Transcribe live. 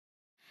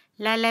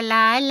ला ला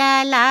ला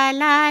ला ला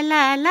ला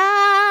ला ला।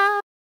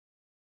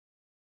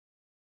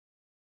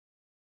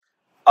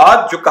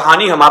 आज जो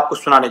कहानी हम आपको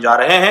सुनाने जा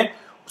रहे हैं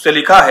उसे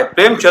लिखा है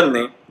प्रेमचंद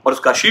ने और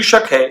उसका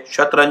शीर्षक है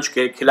शतरंज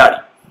के खिलाड़ी।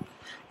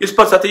 इस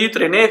पर सत्यजीत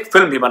रे ने एक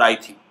फिल्म भी बनाई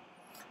थी।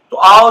 तो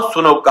आओ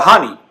सुनो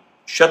कहानी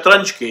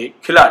शतरंज के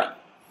खिलाड़ी।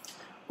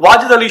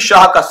 वाजिद अली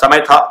शाह का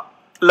समय था।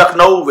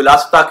 लखनऊ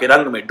विलासिता के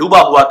रंग में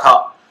डूबा हुआ था।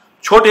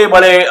 छोटे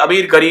बड़े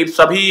अमीर गरीब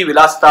सभी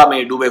विलासिता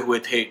में डूबे हुए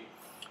थे।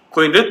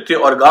 कोई नृत्य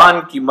और गान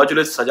की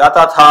मजलिस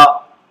सजाता था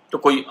तो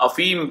कोई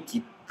अफीम की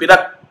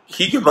पिरक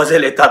ही के मजे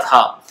लेता था।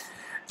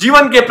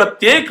 जीवन के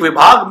प्रत्येक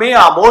विभाग में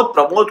आमोद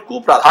प्रमोद को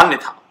प्राधान्य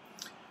था।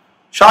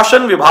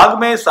 शासन विभाग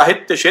में,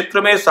 साहित्य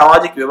क्षेत्र में,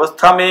 सामाजिक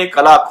व्यवस्था में,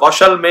 कला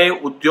कौशल में,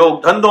 उद्योग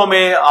धंधों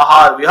में,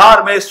 आहार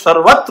विहार में,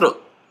 सर्वत्र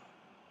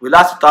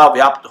विलासिता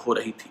व्याप्त हो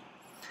रही थी।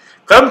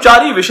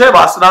 कर्मचारी विषय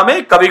वासना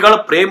में, कविगण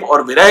प्रेम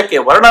और विरह के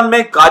वर्णन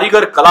में,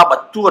 कारीगर कला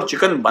बत्तू और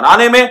चिकन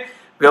बनाने में,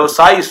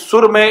 व्यवसायी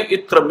सुर में,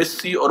 इत्र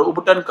मिस्सी और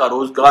उबटन का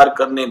रोजगार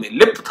करने में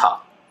लिप्त था।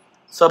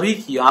 सभी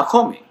की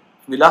आंखों में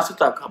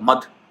विलासिता का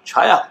मध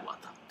छाया हुआ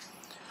था।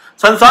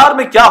 संसार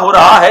में क्या हो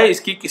रहा है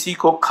इसकी किसी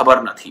को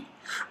खबर न थी।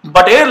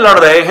 बटेर लड़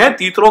रहे हैं,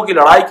 तीतरों की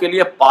लड़ाई के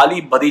लिए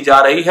पाली बदी जा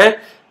रही है,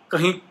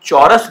 कहीं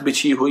चौरस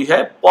बिछी हुई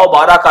है, पौ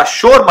बारह का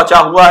शोर मचा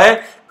हुआ है,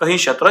 कहीं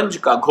शतरंज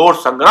का घोर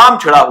संग्राम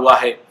छिड़ा हुआ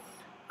है।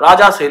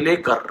 राजा से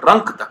लेकर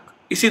रंक तक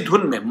इसी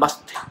धुन में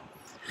मस्त थे।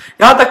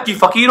 यहां तक कि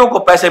फकीरों को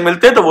पैसे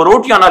मिलते तो वो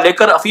रोटियां ना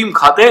लेकर अफीम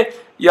खाते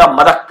या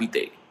मदक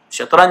पीते।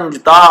 शतरंज,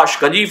 ताश,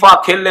 गजीफा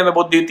खेलने में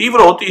बुद्धि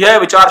तीव्र होती है,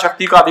 विचार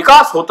शक्ति का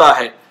विकास होता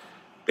है,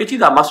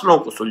 पेचीदा मसलों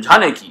को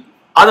सुलझाने की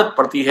आदत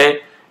पड़ती है।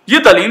 ये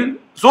दलील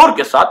जोर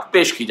के साथ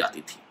पेश की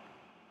जाती थी।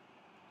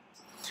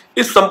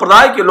 इस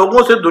संप्रदाय के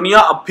लोगों से दुनिया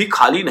अब भी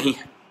खाली नहीं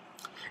है।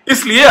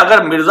 इसलिए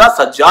अगर मिर्जा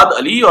सज्जाद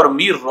अली और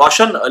मीर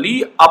रोशन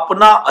अली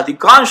अपना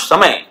अधिकांश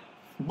समय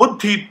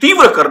बुद्धि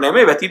तीव्र करने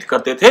में व्यतीत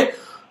करते थे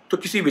तो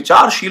किसी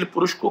विचारशील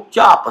पुरुष को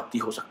क्या आपत्ति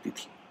हो सकती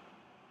थी।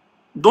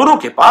 दोनों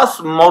के पास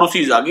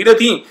मौरूसी जागीरें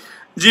थीं,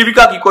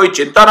 जीविका की कोई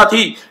चिंता न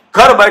थी,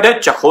 घर बैठे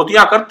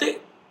चखोतियां करते।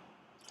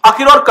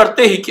 आखिर और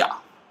करते ही क्या।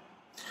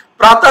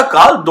 प्रातः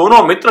काल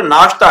दोनों मित्र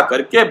नाश्ता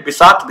करके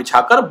बिसात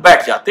बिछाकर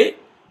बैठ जाते,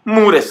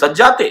 मुहरे सज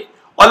जाते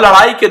और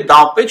लड़ाई के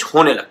दांव पेच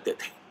होने लगते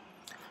थे।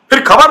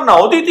 फिर खबर न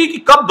होती थी कि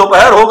कब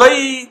दोपहर हो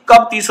गई,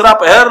 कब तीसरा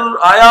पहर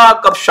आया,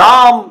 कब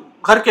शाम।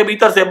 घर के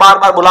भीतर से बार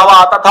बार बुलावा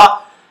आता था,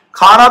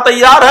 खाना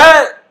तैयार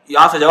है।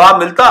 यहां से जवाब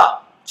मिलता,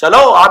 चलो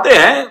आते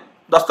हैं,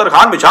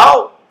 दस्तरखान बिछाओ।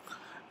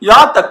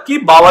 यहां तक कि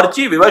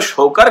बावर्ची विवश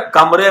होकर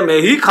कमरे में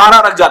ही खाना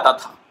रख जाता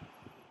था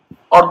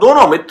और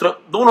दोनों मित्र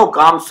दोनों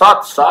काम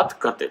साथ साथ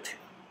करते थे।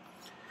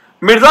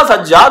 मिर्जा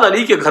सज्जाद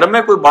अली के घर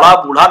में कोई बड़ा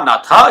बूढ़ा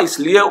ना था,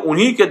 इसलिए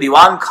उन्हीं के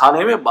दीवान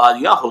खाने में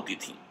बाजियां होती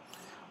थी।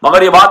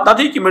 मगर यह बात ना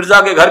थी कि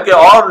मिर्जा के घर के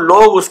और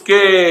लोग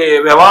उसके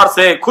व्यवहार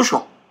से खुश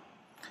हों।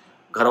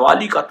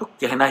 घरवाली का तो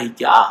कहना ही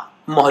क्या,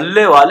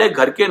 मोहल्ले वाले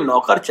घर के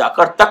नौकर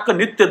चाकर तक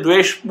नित्य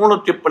द्वेषपूर्ण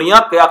टिप्पणियां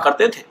किया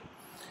करते थे।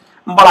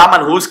 बड़ा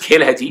मनहूस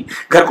खेल है जी,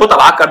 घर को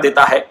तबाह कर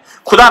देता है,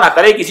 खुदा ना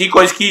करे किसी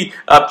को इसकी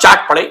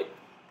चाट पड़े।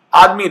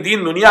 आदमी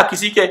दीन दुनिया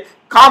किसी के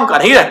काम का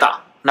नहीं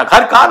रहता, न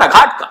घर का न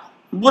घाट का,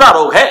 बुरा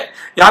रोग है।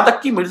 यहां तक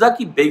कि मिर्जा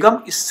की बेगम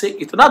इससे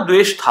इतना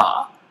द्वेष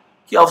था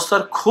कि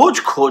अवसर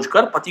खोज खोज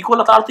कर पति को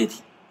लताड़ती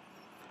थी,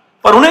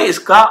 पर उन्हें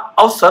इसका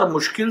अवसर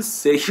मुश्किल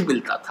से ही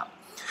मिलता था।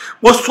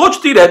 वो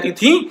सोचती रहती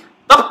थी,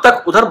 तब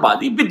तक उधर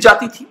बादी बिछ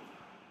जाती थी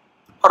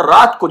और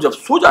रात को जब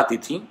सो जाती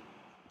थी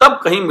तब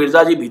कहीं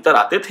मिर्जा जी भीतर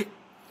आते थे।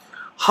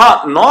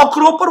 हाँ,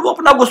 नौकरों पर वो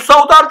अपना गुस्सा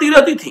उतारती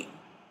रहती थी।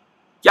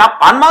 क्या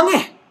पान मांगे,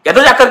 कह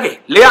दो जाकर के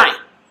ले आए,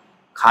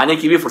 खाने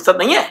की भी फुर्सत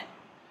नहीं है,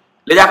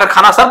 ले जाकर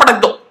खाना सर पटक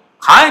दो,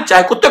 खाएं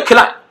चाहे कुत्ते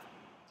खिलाएं।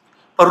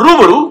 पर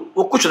रूबरू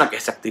वो कुछ ना कह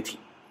सकती थी।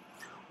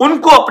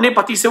 उनको अपने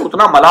पति से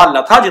उतना मलाल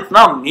न था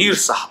जितना मीर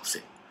साहब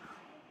से।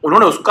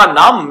 उन्होंने उसका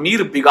नाम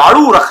मीर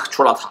बिगाड़ू रख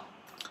छोड़ा था।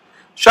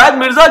 शायद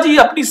मिर्जा जी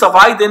अपनी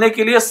सफाई देने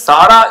के लिए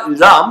सारा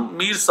इल्जाम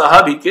मीर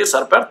साहब ही के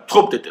सर पर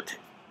थोप देते थे।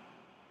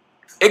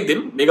 एक दिन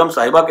बेगम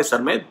साहिबा के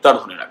सर में दर्द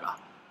होने लगा।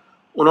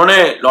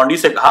 उन्होंने लौंडी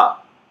से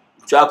कहा,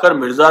 जाकर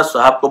मिर्जा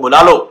साहब को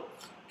बुला लो,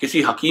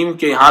 किसी हकीम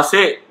के यहां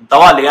से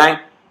दवा ले आए,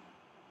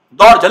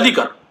 दौड़ जल्दी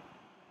कर।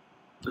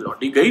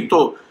 लौंडी गई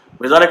तो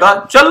मिर्जा ने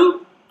कहा, चल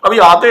अभी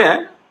आते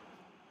हैं।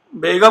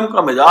 बेगम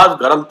का मिजाज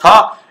गर्म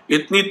था।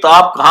 इतनी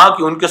ताप कहां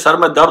कि उनके सर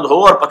में दर्द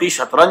हो और पति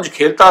शतरंज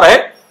खेलता रहे।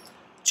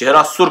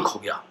 चेहरा सुर्ख हो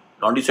गया।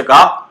 लौंडी से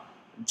कहा,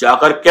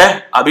 जाकर कह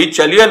अभी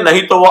चलिए,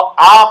 नहीं तो वो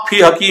आप ही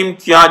हकीम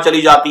के यहां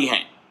चली जाती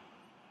हैं।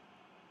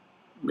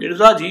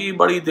 मिर्जा जी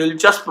बड़ी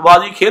दिलचस्प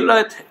बाजी खेल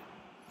रहे थे।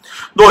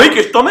 दो ही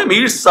किश्तों में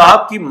मीर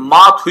साहब की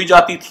मात हुई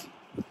जाती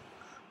थी।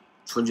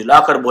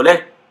 झुंझलाकर बोले,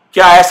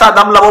 क्या ऐसा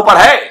दम लबों पर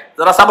है,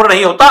 जरा सब्र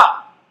नहीं होता?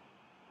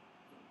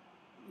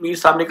 मीर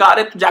साहब ने कहा,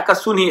 अरे तो जाकर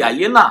सुन ही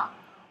आइए ना,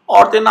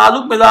 औरतें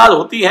नाजुक मिजाज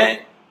होती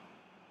हैं।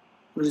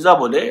 मिर्जा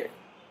बोले,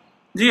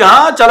 जी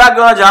हाँ, चला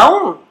क्यों ना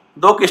जाऊं,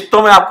 2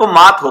 किश्तों में आपको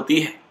मात होती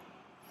है।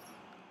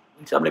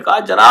 साहब ने कहा,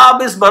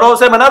 जनाब इस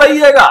भरोसे में न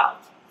रहिएगा,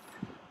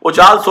 वो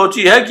चाल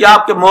सोची है कि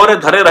आपके मोहरे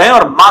धरे रहें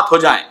और मात हो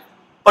जाएं,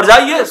 पर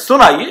जाइए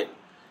सुन आइए,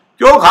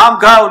 क्यों खाम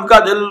खा उनका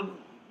दिल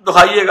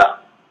दुखाइएगा।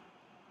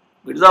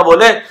 मिर्जा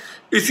बोले,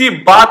 इसी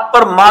बात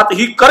पर मात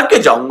ही करके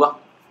जाऊंगा।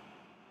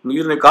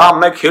 मीर ने कहा,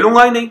 मैं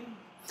खेलूंगा ही नहीं,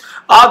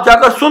 आप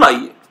जाकर सुन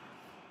आइए।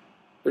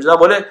 मिर्जा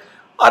बोले,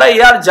 अरे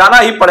यार जाना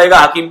ही पड़ेगा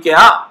हकीम के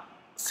यहां,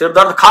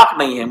 सिरदर्द खाक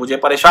नहीं है, मुझे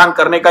परेशान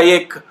करने का ये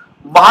एक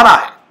बहाना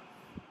है।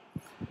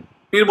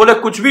 मीर बोले,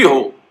 कुछ भी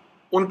हो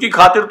उनकी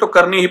खातिर तो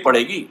करनी ही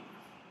पड़ेगी।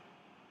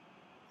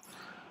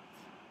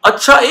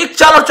 अच्छा एक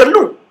चाल और चल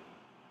लूं?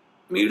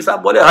 मीर साहब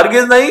बोले,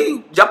 हरगिज नहीं,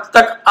 जब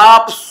तक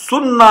आप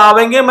सुन ना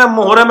आवेंगे मैं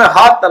मोहरे में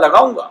हाथ न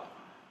लगाऊंगा।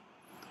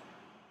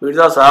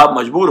 मिर्जा साहब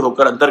मजबूर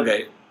होकर अंदर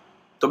गए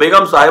तो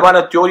बेगम साहिबा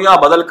ने त्योरियां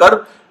बदल कर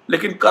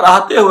लेकिन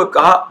कराहते हुए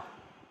कहा,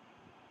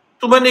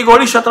 तुम्हें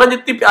निगोड़ी शतरंज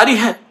इतनी प्यारी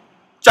है,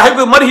 चाहे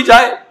कोई मर ही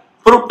जाए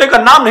फिर उठने का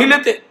नाम नहीं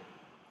लेते,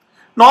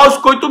 नौज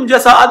कोई तुम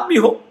जैसा आदमी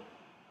हो।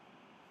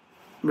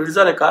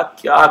 मिर्जा ने कहा,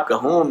 क्या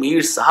कहूं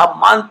मीर साहब,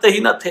 मानते ही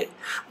न थे,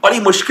 बड़ी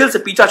मुश्किल से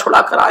पीछा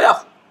छुड़ा कर आया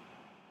हूं।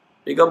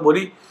 बेगम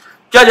बोली,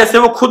 क्या जैसे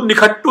वो खुद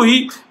निखट्टू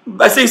ही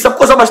वैसे ही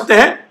सबको समझते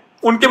हैं?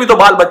 उनके भी तो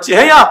बाल बच्चे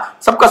हैं, या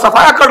सबका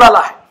सफाया कर डाला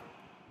है?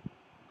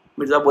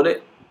 मिर्जा बोले,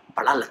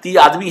 बड़ा लती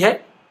आदमी है,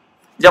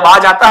 जब आ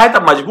जाता है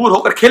तब मजबूर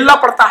होकर खेलना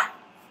पड़ता है।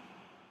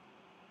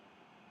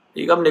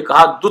 बेगम ने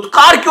कहा,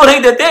 दुत्कार क्यों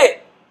नहीं देते?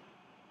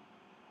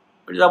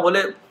 मिर्जा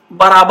बोले,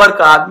 बराबर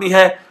का आदमी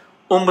है,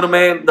 उम्र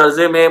में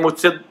दर्जे में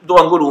मुझसे 2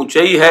 अंगुल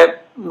ऊंचे ही है,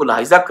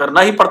 मुलाहिजा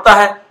करना ही पड़ता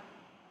है,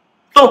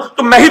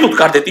 तो मैं ही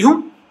दुत्कार देती हूं।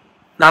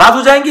 नाराज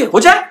हो जाएंगे, हो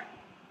जाए,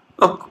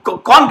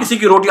 कौन किसी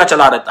की रोटियां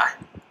चला रहता है?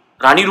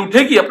 रानी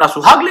रूठेगी, अपना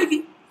सुहाग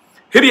लेगी।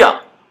 हिरिया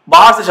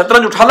बाहर से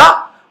शतरंज उठा ला,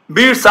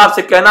 बीर साहब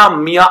से कहना,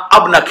 मियां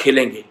अब ना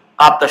खेलेंगे,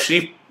 आप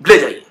तशरीफ ले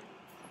जाइए।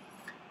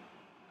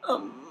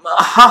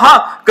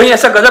 हाँ, कहीं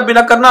ऐसा गजब भी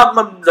ना करना,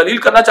 जलील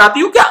करना चाहती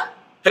हूँ क्या?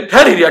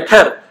 ठहर हिरिया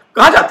ठहर,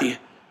 कहां जाती है?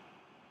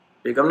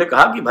 बेगम ने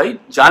कहा कि भाई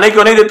जाने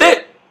क्यों नहीं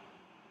देते,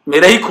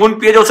 मेरे ही खून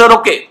पिए जो उसे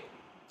रोके।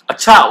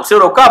 अच्छा उसे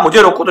रोका,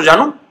 मुझे रोको तो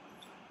जानू।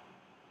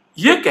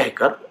 ये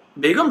कहकर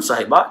बेगम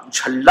साहिबा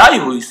झल्लाई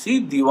हुई सी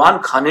दीवान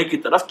खाने की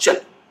तरफ चल।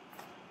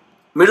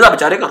 मिर्जा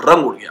बेचारे का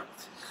रंग उड़ गया,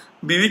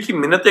 बीवी की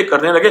मिन्नतें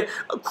करने लगे,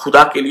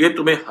 खुदा के लिए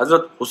तुम्हें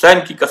हजरत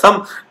हुसैन की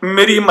कसम,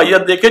 मेरी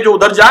मैयत देखे जो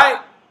उधर जाए।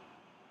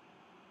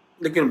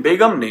 लेकिन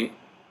बेगम ने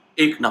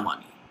एक न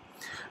मानी,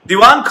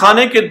 दीवान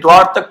खाने के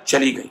द्वार तक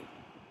चली गई,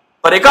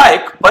 पर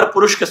एकाएक पर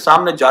पुरुष के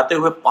सामने जाते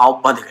हुए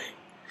पांव बंध गए।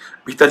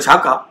 भीतर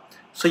झांका,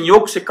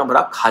 संयोग से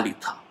कमरा खाली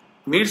था।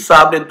 मीर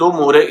साहब ने 2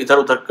 मोहरे इधर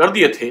उधर कर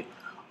दिए थे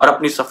और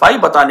अपनी सफाई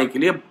बताने के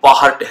लिए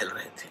बाहर टहल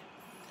रहे थे।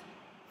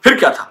 फिर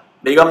क्या था,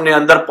 बेगम ने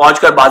अंदर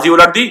पहुंचकर बाजी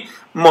उलट दी,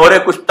 मोहरे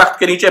कुछ तख्त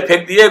के नीचे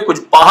फेंक दिए, कुछ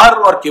बाहर,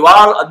 और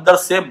किवाड़ अंदर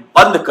से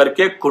बंद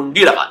करके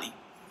कुंडी लगा दी।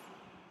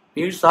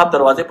 मीर साहब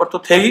दरवाजे पर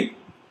तो थे ही,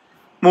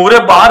 मोहरे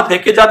बाहर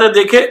फेंके जाते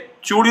देखे,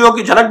 चूड़ियों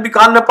की झलक भी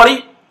कान में पड़ी।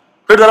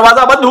 फिर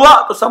दरवाजा बंद हुआ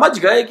तो समझ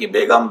गए कि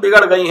बेगम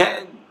बिगड़ गई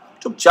हैं,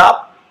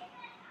 चुपचाप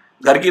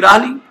घर की राह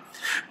ली।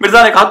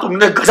 मिर्जा ने कहा,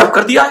 तुमने गजब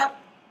कर दिया है।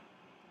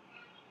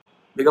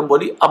 बेगम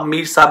बोली, अब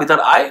मीर साहब इधर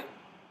आए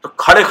तो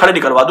खड़े खड़े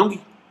निकलवा दूंगी।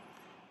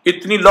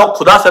 इतनी लौ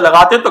खुदा से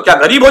लगाते तो क्या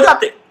गरीब हो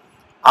जाते?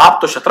 आप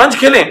तो शतरंज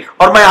खेलें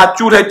और मैं आज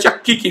चूल्हे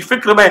चक्की की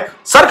फिक्र में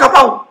सर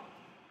खपाऊं।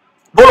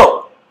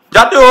 बोलो,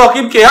 जाते हो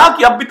हकीम के यहां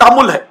कि अब भी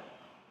तामुल है?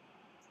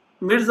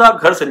 मिर्जा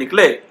घर से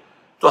निकले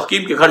तो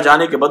हकीम के घर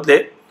जाने के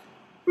बदले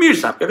मीर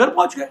साहब के घर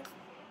पहुंच गए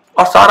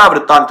और सारा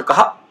वृत्तांत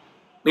कहा।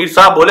 मीर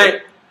साहब बोले,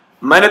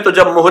 मैंने तो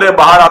जब मोहरे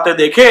बाहर आते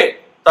देखे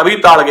तभी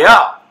ताड़ गया,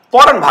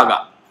 फौरन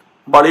भागा।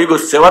 बड़ी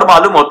गुस्सेवर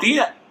मालूम होती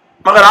है,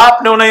 मगर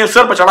आपने उन्हें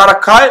सिर पर चढ़ा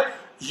रखा है,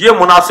 ये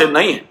मुनासिब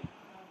नहीं है।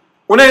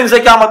 उन्हें इनसे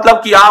क्या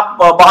मतलब कि आप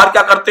बाहर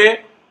क्या करते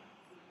हैं?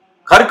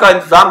 घर का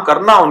इंतजाम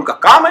करना उनका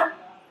काम है,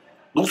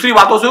 दूसरी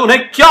बातों से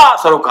उन्हें क्या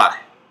सरोकार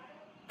है?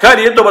 खैर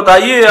ये तो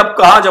बताइए, अब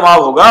कहां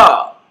जवाब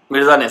होगा?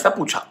 मिर्जा ने ऐसा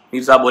पूछा।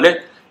 मीर साहब बोले,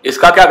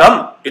 इसका क्या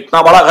गम,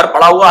 इतना बड़ा घर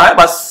पड़ा हुआ है,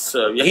 बस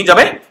यहीं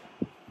जमे।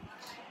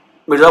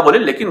 मिर्जा बोले,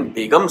 लेकिन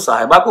बेगम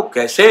साहिबा को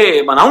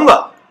कैसे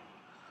मनाऊंगा?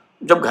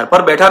 जब घर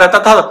पर बैठा रहता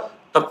था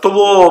तब तो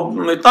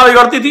वो इतना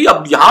बिगड़ती थी,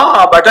 अब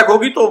यहां बैठक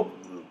होगी तो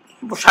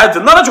शायद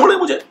जिंदा ना छोड़े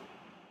मुझे।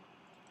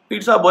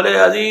 मीर साहब बोले,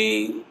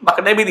 अजी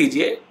बकने भी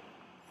दीजिए,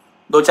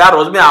 2-4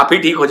 रोज में आप ही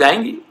ठीक हो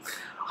जाएंगी।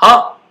 हाँ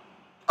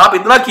आप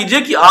इतना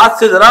कीजिए कि आज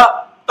से जरा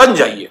तन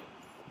जाइए।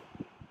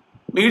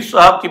 मीर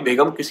साहब की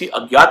बेगम किसी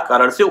अज्ञात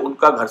कारण से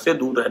उनका घर से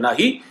दूर रहना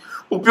ही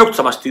उपयुक्त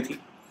समझती थी,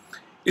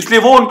 इसलिए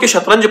वो उनके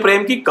शतरंज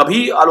प्रेम की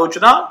कभी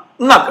आलोचना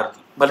ना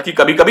करती, बल्कि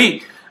कभी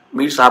कभी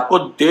मीर साहब को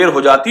देर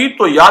हो जाती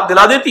तो याद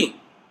दिला देती।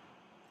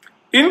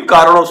 इन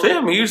कारणों से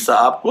मीर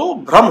साहब को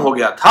भ्रम हो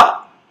गया था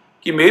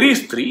कि मेरी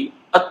स्त्री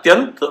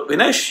अत्यंत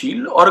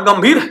विनयशील और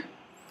गंभीर है।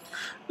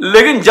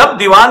 लेकिन जब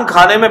दीवान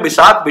खाने में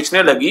बिसात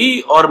बिछने लगी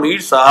और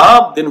मीर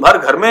साहब दिन भर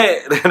घर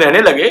में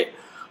रहने लगे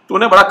तो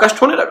उन्हें बड़ा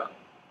कष्ट होने लगा।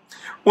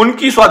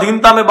 उनकी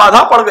स्वाधीनता में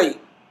बाधा पड़ गई,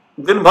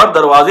 दिन भर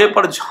दरवाजे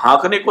पर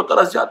झांकने को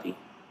तरस जाती।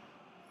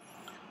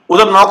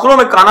 उधर नौकरों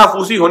में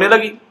कानाफूसी होने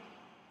लगी।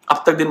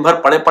 अब तक दिन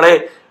भर पड़े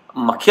पड़े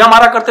मक्खियां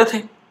मारा करते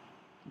थे,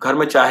 घर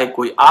में चाहे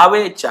कोई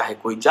आवे चाहे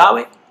कोई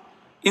जावे,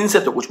 इनसे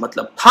तो कुछ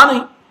मतलब था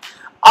नहीं।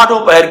 8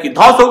 पहर की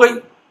धौस हो गई,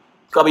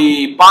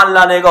 कभी पान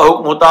लाने का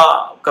हुक्म होता,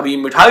 कभी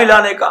मिठाई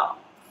लाने का।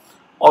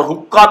 और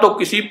हुक्का तो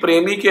किसी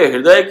प्रेमी के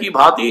हृदय की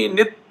भांति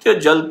नित्य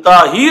जलता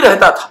ही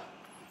रहता था।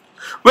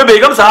 वे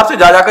बेगम साहब से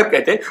जा जाकर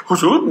कहते,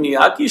 हुजूर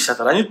मियाँ की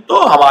शतरंज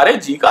तो हमारे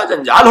जी का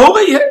जंजाल हो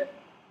गई है।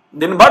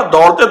 दिन भर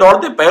दौड़ते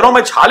दौड़ते पैरों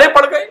में छाले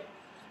पड़ गए।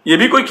 ये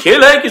भी कोई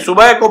खेल है कि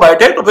सुबह को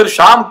बैठे तो फिर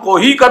शाम को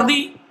ही कर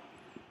दी।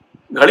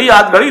 घड़ी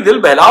आध घड़ी दिल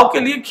बहलाव के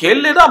लिए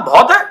खेल लेना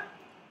बहुत है।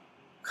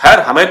 खैर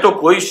हमें तो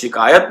कोई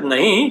शिकायत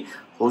नहीं,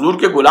 हुजूर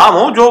के गुलाम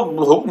हो, जो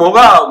हुक्म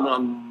होगा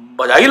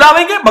बजाई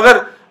लावेंगे,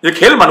 मगर ये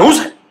खेल मनहूस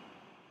है।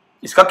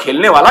 इसका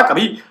खेलने वाला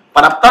कभी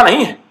पनपता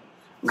नहीं है।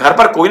 घर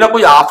पर कोई ना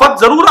कोई आफत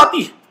जरूर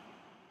आती है।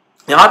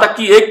 यहां तक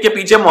कि एक के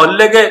पीछे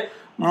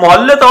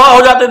मोहल्ले तबाह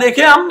हो जाते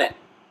देखे हमने।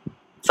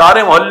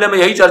 सारे मोहल्ले में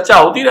यही चर्चा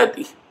होती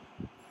रहती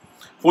है।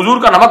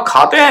 हुजूर का नमक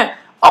खाते हैं,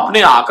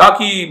 अपने आका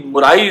की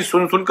बुराई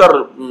सुन सुनकर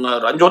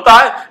रंज होता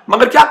है,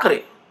 मगर क्या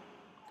करे।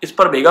 इस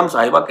पर बेगम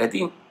साहिबा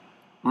कहती,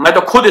 मैं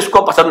तो खुद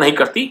इसको पसंद नहीं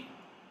करती,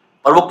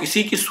 पर वो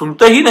किसी की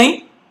सुनते ही नहीं,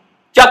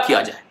 क्या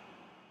किया जाए।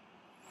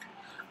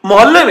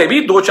 मोहल्ले में भी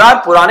दो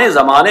चार पुराने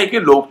जमाने के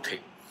लोग थे।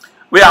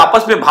 वे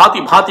आपस में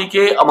भांति भांति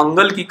के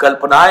अमंगल की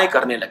कल्पनाएं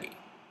करने लगे।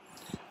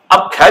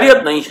 अब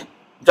खैरियत नहीं है।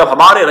 जब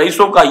हमारे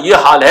रईसों का ये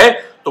हाल है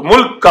तो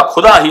मुल्क का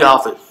खुदा ही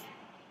हाफिज।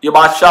 ये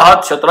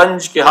बादशाहत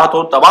शतरंज के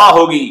हाथों तबाह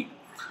होगी।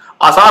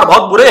 आसार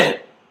बहुत बुरे हैं।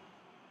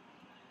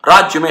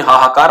 राज्य में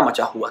हाहाकार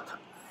मचा हुआ था।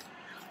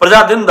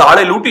 प्रजा दिन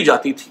दहाड़े लूटी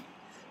जाती थी।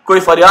 कोई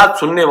फरियाद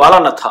सुनने वाला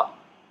न था।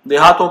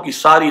 देहातों की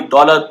सारी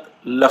दौलत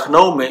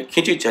लखनऊ में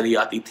खींची चली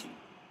आती थी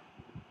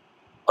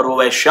और वो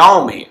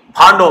वैश्याओं में,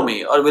 भांडों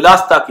में और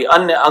विलासिता के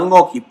अन्य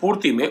अंगों की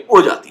पूर्ति में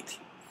उड़ जाती थी।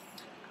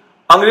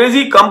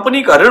 अंग्रेजी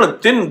कंपनी का ऋण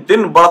दिन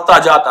दिन बढ़ता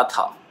जाता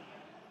था।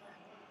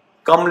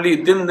 कमली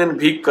दिन दिन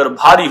भीग कर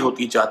भारी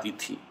होती जाती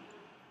थी।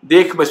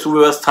 देख में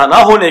सुव्यवस्था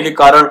न होने के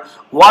कारण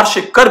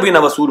वार्षिक कर भी न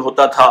वसूल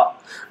होता था।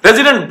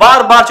 रेजिडेंट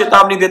बार बार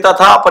चेतावनी देता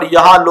था, पर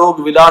यहां लोग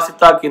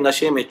विलासिता के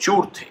नशे में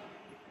चूर थे।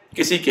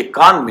 किसी के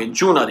कान में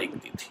जूं न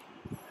रेंगती थी।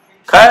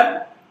 खैर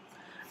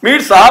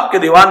मीर साहब के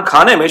दीवान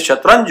खाने में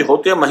शतरंज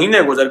होते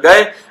महीने गुजर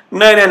गए।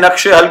 नए नए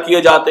नक्शे हल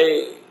किए जाते,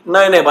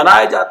 नए नए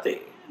बनाए जाते,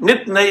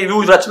 नित नई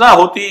व्यूज रचना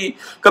होती।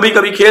 कभी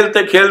कभी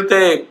खेलते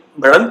खेलते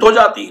भिड़ंत हो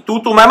जाती,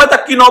 तू मैं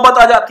तक की नौबत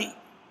आ जाती,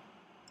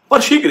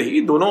 पर शीघ्र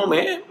ही दोनों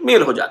में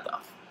मेल हो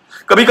जाता।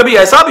 कभी कभी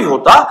ऐसा भी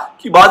होता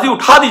कि बाजी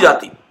उठा दी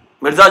जाती।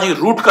 मिर्जा जी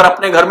रूठ कर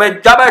अपने घर में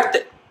जा बैठते।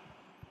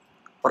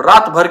 पर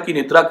रात भर की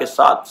निद्रा के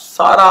साथ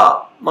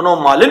सारा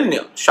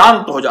मनोमालिन्य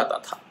शांत हो जाता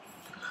था।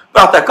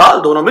 प्रातःकाल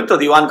दोनों मित्र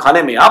दीवान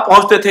खाने में आ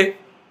पहुंचते थे।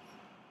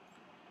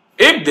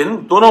 एक दिन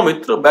दोनों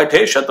मित्र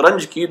बैठे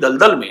शतरंज की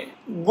दलदल में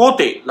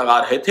गोते लगा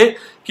रहे थे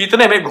कि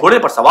इतने में घोड़े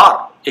पर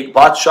सवार एक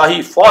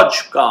बादशाही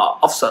फौज का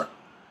अफसर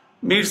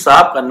मीर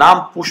साहब का नाम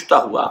पूछता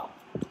हुआ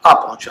आ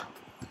पहुंचा।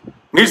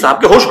 मीर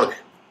साहब के होश उड़ गए।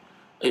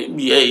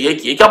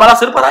 ये क्या बड़ा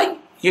सिर पर आई?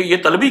 ये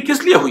तलबी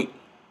किस लिए हुई?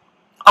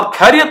 अब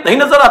खैरियत नहीं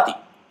नजर आती।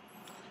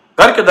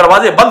 घर के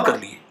दरवाजे बंद कर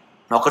लिए।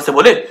 नौकर से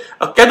बोले,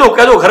 कह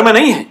दो घर में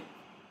नहीं है।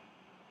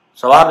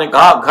 सवार ने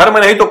कहा, घर में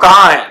नहीं तो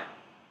कहां है?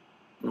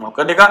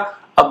 नौकर ने कहा,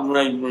 अब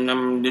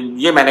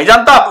ये मैं नहीं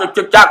जानता,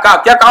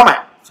 क्या काम है?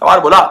 सवार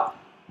बोला,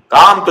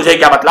 काम तुझे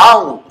क्या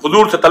बतलाऊं,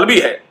 हुजूर से तलबी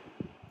है।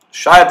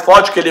 शायद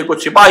फौज के लिए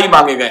कुछ सिपाही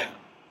मांगे गए हैं।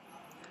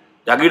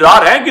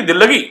 जागीरदार हैं कि दिल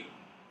लगी?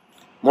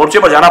 मोर्चे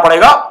पर जाना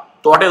पड़ेगा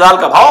तो आटे दाल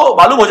का भाव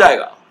मालूम हो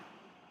जाएगा।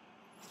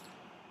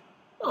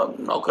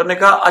 नौकर ने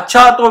कहा,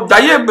 अच्छा तो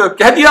जाइए,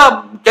 कह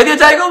दिया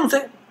जाएगा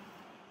उनसे।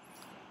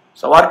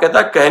 सवार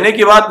कहता, कहने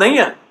की बात नहीं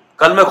है,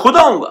 कल मैं खुद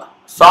आऊंगा,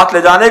 साथ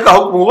ले जाने का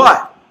हुक्म हुआ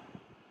है।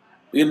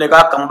 वीर ने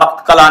कहा,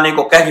 कमबख्त कल आने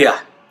को कह गया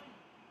है।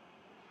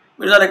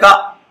 मिर्जा ने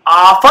कहा,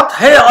 आफत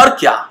है और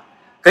क्या,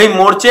 कहीं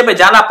मोर्चे पे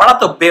जाना पड़ा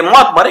तो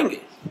बेमौत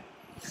मरेंगे।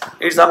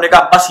 वीर साहब ने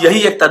कहा, बस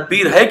यही एक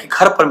तदबीर है कि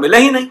घर पर मिले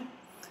ही नहीं।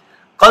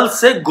 कल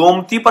से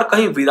गोमती पर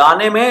कहीं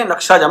वीराने में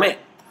नक्शा जमे,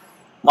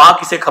 वहां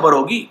किसे खबर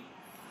होगी,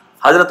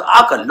 हजरत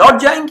आकर लौट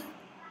जाएंगी।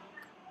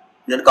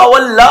 जिनका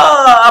वल्लाह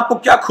आपको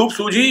क्या खूब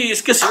सूझी,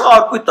 इसके सिवा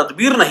और कोई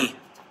तदबीर नहीं।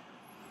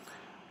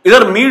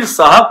 इधर मीर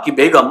साहब की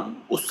बेगम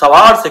उस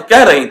सवार से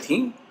कह रही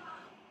थी,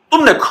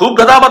 तुमने खूब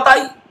गधा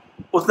बताई।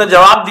 उसने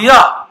जवाब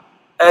दिया,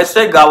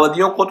 ऐसे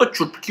गावदियों को तो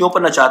चुटकियों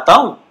पर नचाता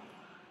हूं।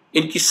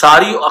 इनकी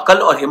सारी अकल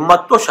और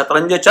हिम्मत तो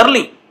शतरंजे चर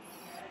ली,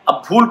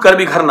 अब भूल कर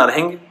भी घर न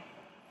रहेंगे।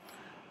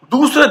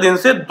 दूसरे दिन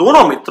से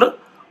दोनों मित्र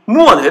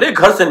मुंह अंधेरे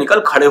घर से निकल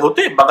खड़े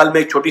होते, बगल में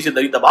एक छोटी सी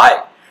दरी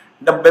दबाए,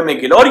 डब्बे में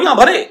गिलोरियां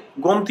भरे,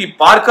 गोमती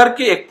पार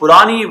करके एक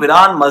पुरानी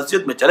वीरान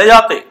मस्जिद में चले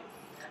जाते।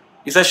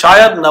 इसे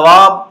शायद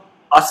नवाब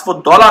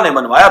असफुद्दौला ने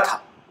बनवाया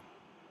था।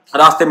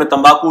 रास्ते में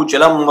तंबाकू,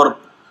 चिलम और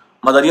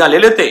मदरियां ले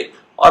लेते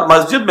और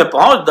मस्जिद में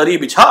पहुंच दरी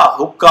बिछा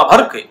हुक्का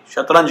भर के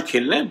शतरंज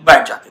खेलने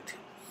बैठ जाते थे।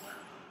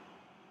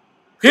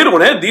 फिर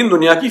उन्हें दीन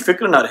दुनिया की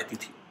फिक्र न रहती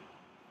थी।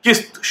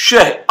 किस्त,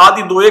 शह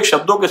आदि दो एक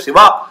शब्दों के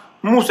सिवा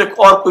मुंह से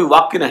और कोई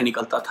वाक्य नहीं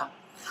निकलता था।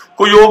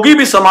 कोई योगी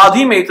भी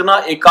समाधि में इतना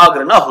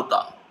एकाग्र न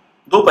होता।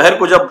 दोपहर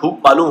को जब भूख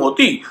मालूम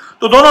होती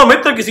तो दोनों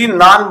मित्र किसी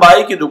नान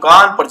बाई की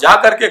दुकान पर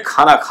जाकर के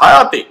खाना खा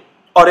आते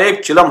और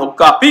एक चिलम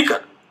हुक्का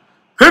पीकर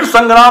फिर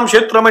संग्राम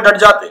क्षेत्र में डट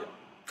जाते।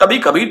 कभी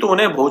कभी तो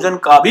उन्हें भोजन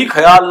का भी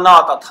ख्याल न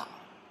आता था।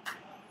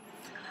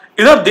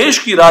 इधर देश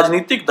की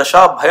राजनीतिक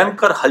दशा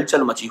भयंकर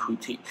हलचल मची हुई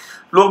थी।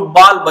 लोग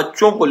बाल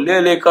बच्चों को ले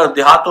लेकर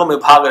देहातों में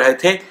भाग रहे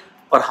थे,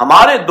 पर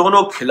हमारे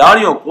दोनों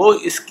खिलाड़ियों को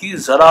इसकी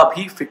जरा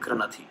भी फिक्र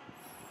न थी।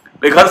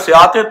 वे घर से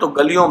आते तो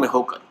गलियों में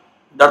होकर,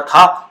 डर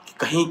था कि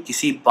कहीं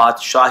किसी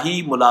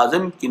बादशाही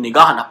मुलाजिम की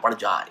निगाह न पड़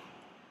जाए,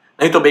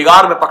 नहीं तो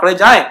बेगार में पकड़े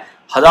जाएं।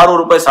 हजारों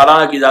रुपए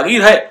सालाना की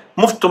जागीर है,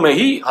 मुफ्त में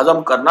ही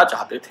हजम करना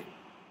चाहते थे।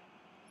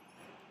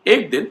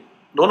 एक दिन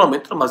दोनों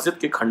मित्र मस्जिद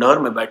के खंडहर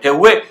में बैठे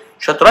हुए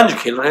शतरंज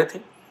खेल रहे थे।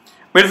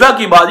 मिर्जा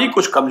की बाजी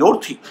कुछ कमजोर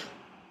थी।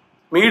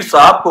 मीर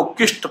साहब को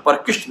किश्त पर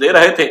किश्त दे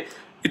रहे थे।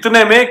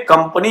 इतने में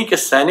कंपनी के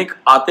सैनिक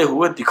आते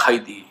हुए दिखाई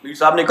दिए। मीर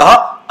साहब ने कहा,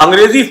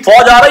 अंग्रेजी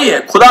फौज आ रही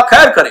है, खुदा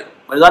खैर करे।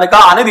 मिर्जा ने कहा,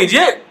 आने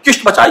दीजिए,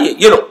 किश्त बचाइए,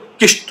 ये लो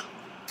किश्त।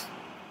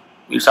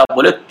 मीर साहब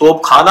बोले,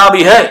 तोप खाना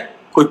भी है,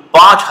 कोई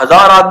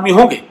 5000 आदमी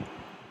होंगे।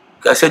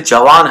 कैसे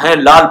जवान हैं,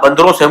 लाल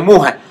बंदरों से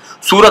मुंह है,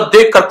 सूरत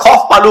देखकर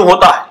खौफ मालूम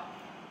होता है।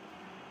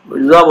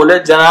 मिर्जा बोले,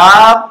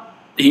 जनाब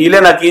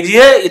हीले न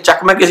कीजिए, ये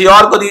चकमे किसी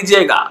और को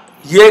दीजिएगा,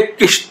 ये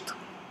किश्त।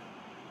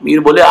 मीर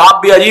बोले, आप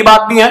भी अजीब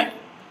आदमी हैं,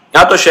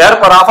 यहां तो शहर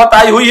पर आफत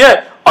आई हुई है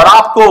और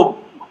आपको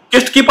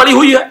किश्त की पड़ी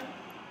हुई है।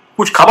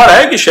 कुछ खबर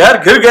है कि शहर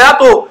घिर गया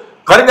तो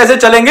घर कैसे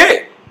चलेंगे?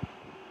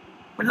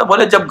 मिर्जा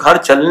बोले, जब घर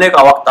चलने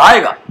का वक्त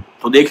आएगा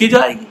तो देखी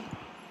जाएगी,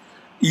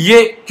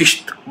 ये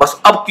किश्त बस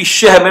अब की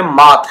शह में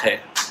मात है।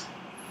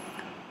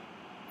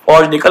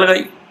 फौज निकल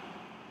गई।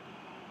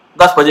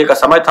 10 बजे का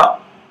समय था,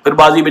 फिर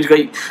बाजी बिछ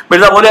गई।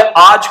 मिर्जा बोले,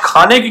 आज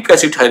खाने की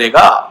कैसी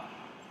ठहरेगा?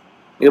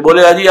 ये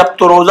बोले, अजी अब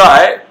तो रोजा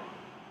है,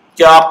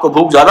 क्या आपको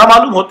भूख ज्यादा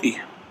मालूम होती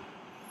है?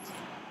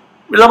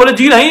 मिर्जा बोले,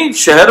 जी नहीं,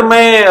 शहर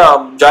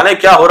में जाने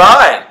क्या हो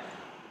रहा है।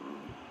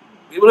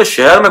 ये बोले,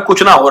 शहर में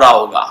कुछ ना हो रहा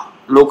होगा,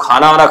 लोग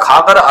खाना वाना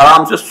खाकर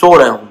आराम से सो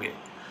रहे होंगे,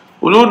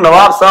 हुजूर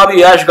नवाब साहब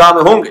ही ऐशगाह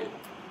में होंगे।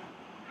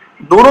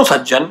 दोनों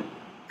सज्जन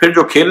फिर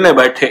जो खेलने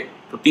बैठे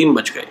तो 3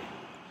 बज गए।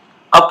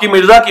 अब की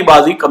मिर्जा की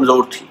बाजी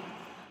कमजोर थी।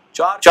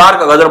 4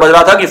 का गजर बज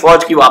रहा था कि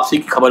फौज की वापसी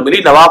की खबर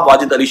मिली। नवाब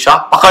वाजिद अली शाह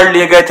पकड़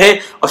लिए गए थे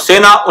और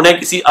सेना उन्हें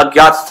किसी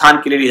अज्ञात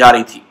स्थान के लिए ले जा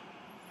रही थी।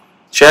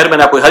 शहर में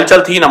ना कोई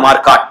हलचल थी, ना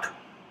मारकाट,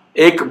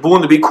 एक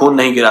बूंद भी खून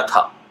नहीं गिरा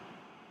था।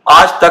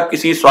 आज तक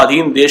किसी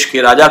स्वाधीन देश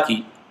के राजा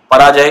की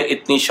पराजय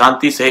इतनी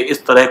शांति से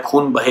इस तरह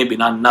खून बहे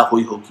बिना न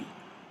हुई होगी।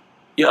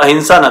 ये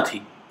अहिंसा न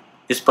थी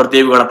जिस पर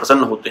देवगण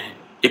प्रसन्न होते हैं,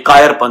 ये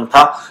कायरपन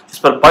था जिस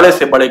पर बड़े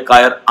से बड़े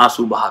कायर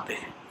आंसू बहाते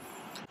हैं।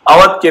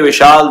 अवध के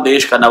विशाल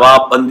देश का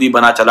नवाब बंदी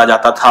बना चला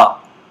जाता था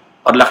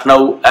और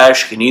लखनऊ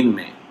ऐश की नींद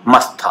में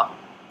मस्त था।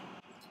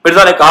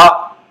 मिर्जा ने कहा,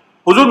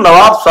 हुजूर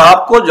नवाब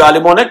साहब को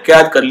जालिमों ने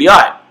कैद कर लिया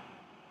है।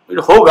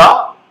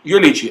 होगा, ये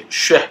लीजिए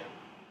शह।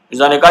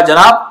 मिर्जा ने कहा,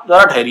 जनाब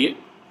जरा ठहरिए,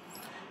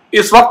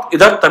 इस वक्त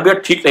इधर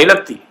तबीयत ठीक नहीं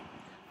लगती।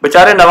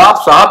 बेचारे नवाब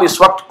साहब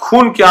इस वक्त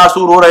खून के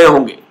आंसू रो रहे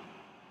होंगे।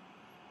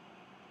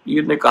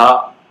 मीर ने कहा,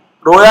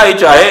 रोया ही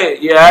चाहे,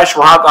 ये ऐश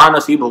वहां कहां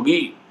नसीब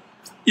होगी,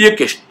 ये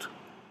किश्त।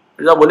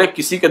 मिर्जा बोले,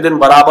 किसी के दिन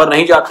बराबर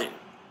नहीं जाते,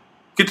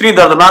 कितनी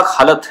दर्दनाक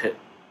हालत है।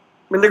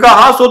 मैंने कहा,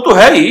 हाँ सो तो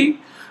है ही,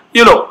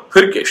 ये लो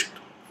फिर किश्त।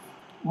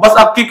 बस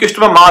अब की किश्त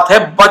में मात है,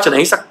 बच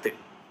नहीं सकते।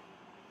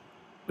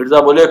 मिर्जा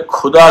बोले,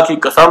 खुदा की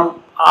कसम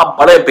आप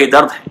बड़े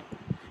बेदर्द हैं,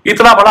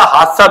 इतना बड़ा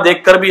हादसा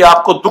देखकर भी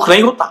आपको दुख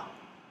नहीं होता।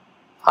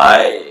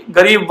 हाय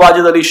गरीब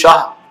वाजिद अली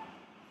शाह,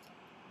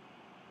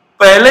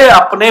 पहले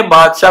अपने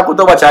बादशाह को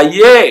तो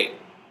बचाइए,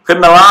 फिर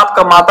नवाब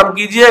का मातम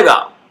कीजिएगा।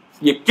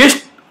 ये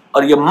किश्त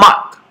और ये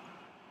मात,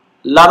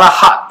 लाना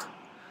हाथ।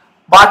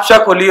 बादशाह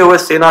को लिए हुए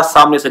सेना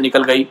सामने से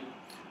निकल गई।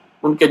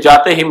 उनके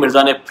जाते ही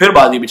मिर्जा ने फिर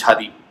बाजी बिछा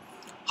दी।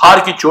 हार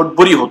की चोट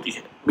बुरी होती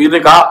है। मीर ने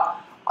कहा,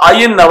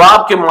 आइए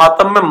नवाब के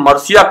मातम में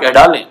मरसिया कह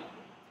डालें।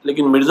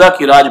 लेकिन मिर्जा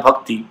की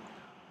राजभक्ति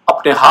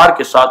अपने हार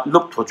के साथ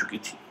लुप्त हो चुकी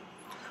थी।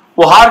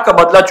 वो हार का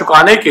बदला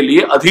चुकाने के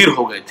लिए अधीर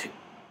हो गए थे।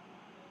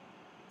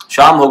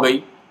 शाम हो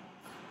गई।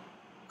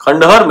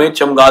 खंडहर में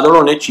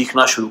चमगादड़ों ने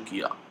चीखना शुरू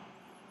किया।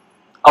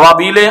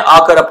 अवाबीलें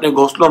आकर अपने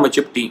घोंसलों में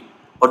चिपटी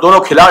और दोनों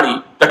खिलाड़ी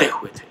डटे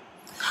हुए थे,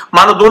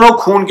 मानो दोनों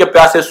खून के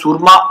प्यासे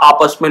सूरमा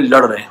आपस में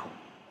लड़ रहे हों।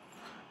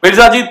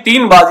 मिर्जा जी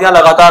 3 बाजियां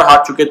लगातार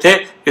हार चुके थे।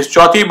 इस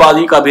चौथी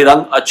बाजी का भी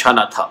रंग अच्छा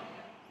न था।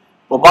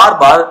 वो बार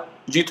बार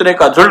जीतने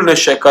का दृढ़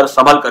निश्चय कर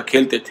संभल कर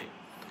खेलते थे,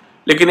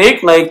 लेकिन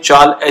एक न एक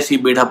चाल ऐसी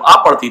बेढब आ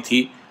पड़ती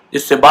थी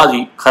जिससे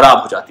बाजी खराब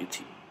हो जाती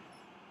थी।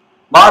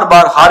 बार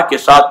बार हार के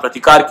साथ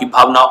प्रतिकार की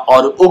भावना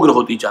और उग्र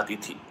होती जाती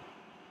थी।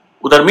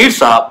 उधर मीर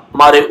साहब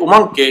मारे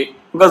उमंग के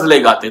गजले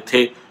गाते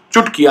थे,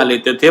 चुटकियां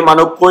लेते थे,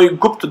 मानो कोई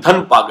गुप्त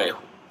धन पा गए हो।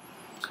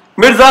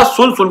 मिर्जा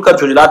सुन सुनकर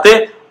झुंझलाते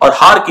और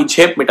हार की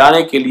झेप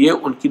मिटाने के लिए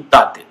उनकी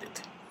दाद देते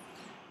थे।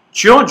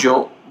 ज्यों ज्यों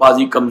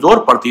बाजी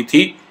कमजोर पड़ती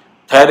थी,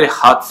 धैर्य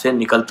हाथ से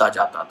निकलता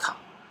जाता था,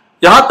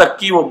 यहां तक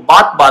कि वो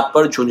बात बात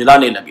पर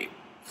झुंझलाने लगे।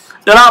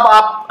 जनाब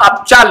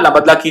आप चाल ना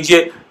बदला कीजिए,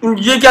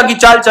 ये क्या कि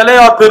चाल चले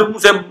और फिर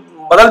उसे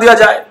बदल दिया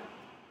जाए।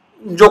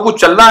 जो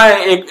कुछ चलना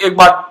है एक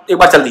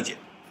बार चल दीजिए।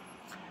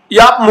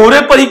 या आप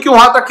मोहरे पर ही क्यों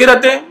हाथ रखे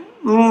रहते हैं?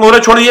 मोहरे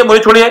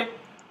छोड़िए,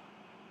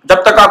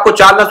 जब तक आपको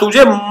चाल ना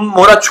सूझे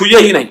मोहरा छुइए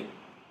ही नहीं।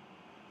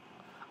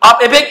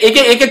 आप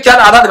एक चाल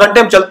आधा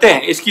घंटे में चलते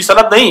हैं, इसकी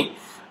सनद नहीं।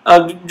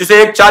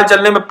 जिसे एक चाल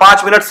चलने में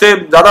 5 मिनट से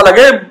ज्यादा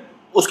लगे,